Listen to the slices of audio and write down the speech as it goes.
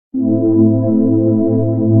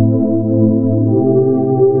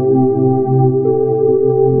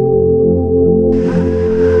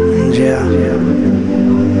Yeah,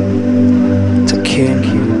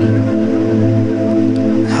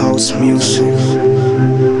 Thekingrooms, house music.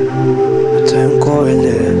 Esto es un cover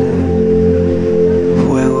de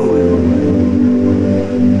Fuego.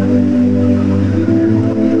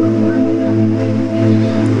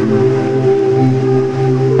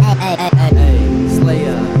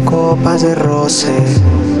 Copas de roce,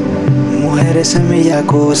 mujeres en mi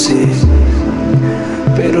jacuzzi,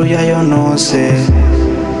 pero ya yo no sé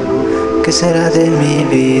qué será de mi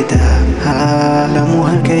vida. La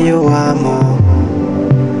mujer que yo amo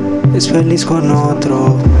es feliz con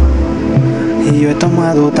otro y yo he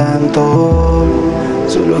tomado tanto.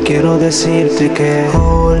 Solo quiero decirte que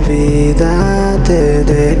olvídate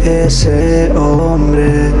de ese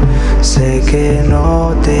hombre. Sé que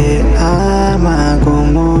no te ama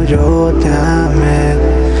como yo te amé.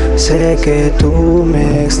 Sé que tú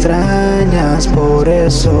me extrañas, por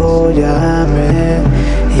eso llamé.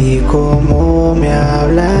 Y como me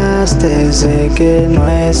hablaste, sé que no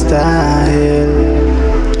está él.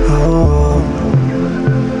 Oh.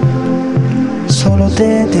 Solo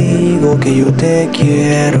te digo que yo te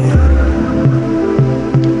quiero.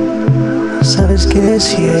 Sabes que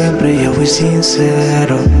siempre yo fui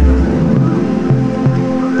sincero.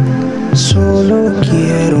 Solo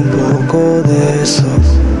quiero un poco de eso.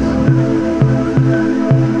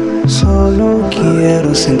 Solo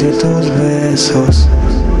quiero sentir tus besos.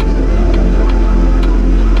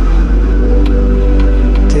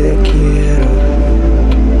 Te quiero.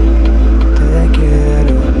 Te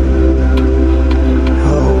quiero.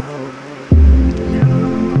 Oh.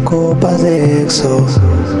 Copas de exo.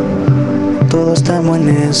 Todos estamos en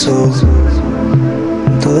eso.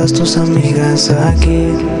 Todas tus amigas aquí.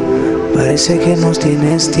 Parece que no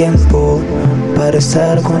tienes tiempo para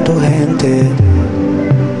estar con tu gente.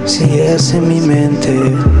 Si es en mi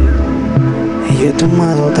mente y yo he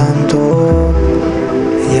tomado tanto,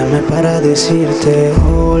 llamé para decirte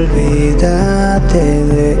olvídate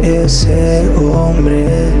de ese hombre.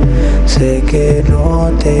 Sé que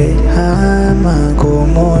no te ama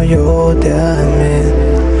como yo te amé.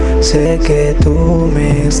 Sé que tú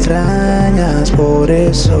me extrañas, por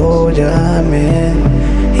eso llamé.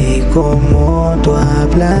 Y como tú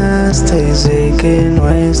hablaste, sé que no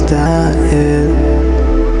está él.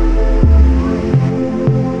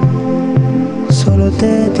 Solo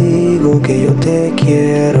te digo que yo te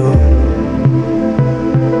quiero.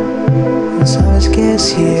 Sabes que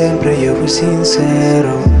siempre yo fui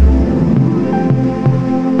sincero.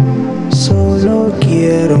 Solo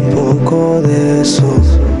quiero un poco de eso.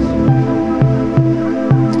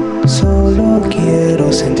 Solo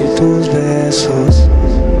quiero sentir tus besos.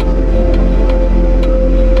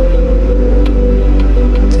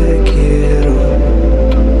 Te quiero.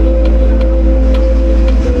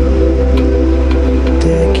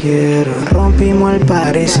 Te quiero. Rompimos el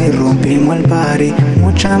party, sí rompimos el party.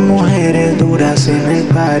 Muchas mujeres duras en el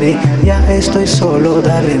party. Ya estoy solo,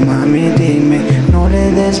 dale mami, dime. No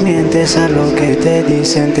le desmientes a lo que te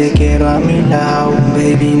dicen. Te quiero a mi lado,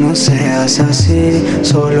 baby, no seas así.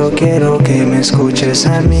 Solo quiero que me escuches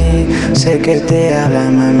a mí. Sé que te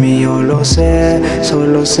hablan, mami, yo lo sé.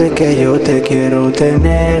 Solo sé que yo te quiero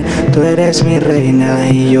tener. Tú eres mi reina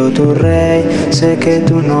y yo tu rey. Sé que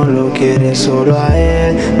tú no lo quieres, solo a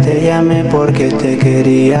él. Te llamé porque te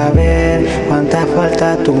quería ver. Cuánta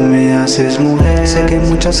falta tú me haces, mujer. Sé que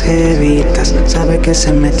muchas jevitas sabe que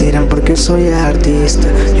se me tiran porque soy artista.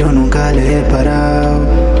 Yo nunca le he parado.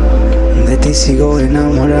 De ti sigo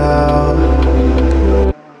enamorado.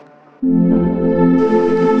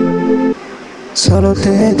 Solo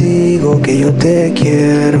te digo que yo te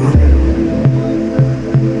quiero.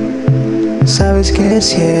 Sabes que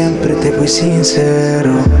siempre te fui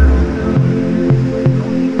sincero.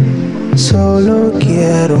 Solo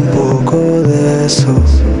quiero un poco de eso.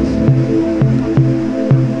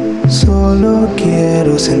 Solo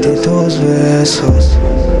quiero sentir tus besos.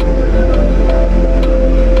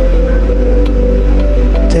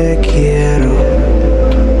 Te quiero.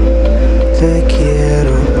 Te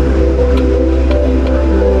quiero.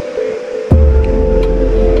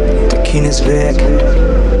 Thekingrooms back.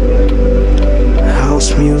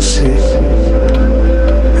 House music.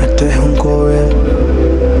 Esto es un cover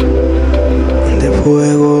de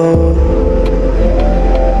Fuego.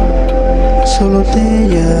 Solo te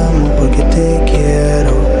llamo porque te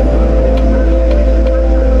quiero,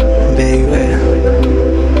 baby.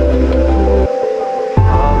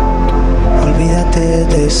 Olvídate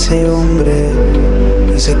de ese hombre.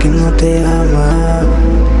 Sé que no te ama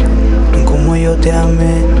como yo te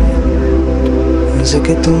amé. sé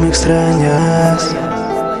que tú me extrañas.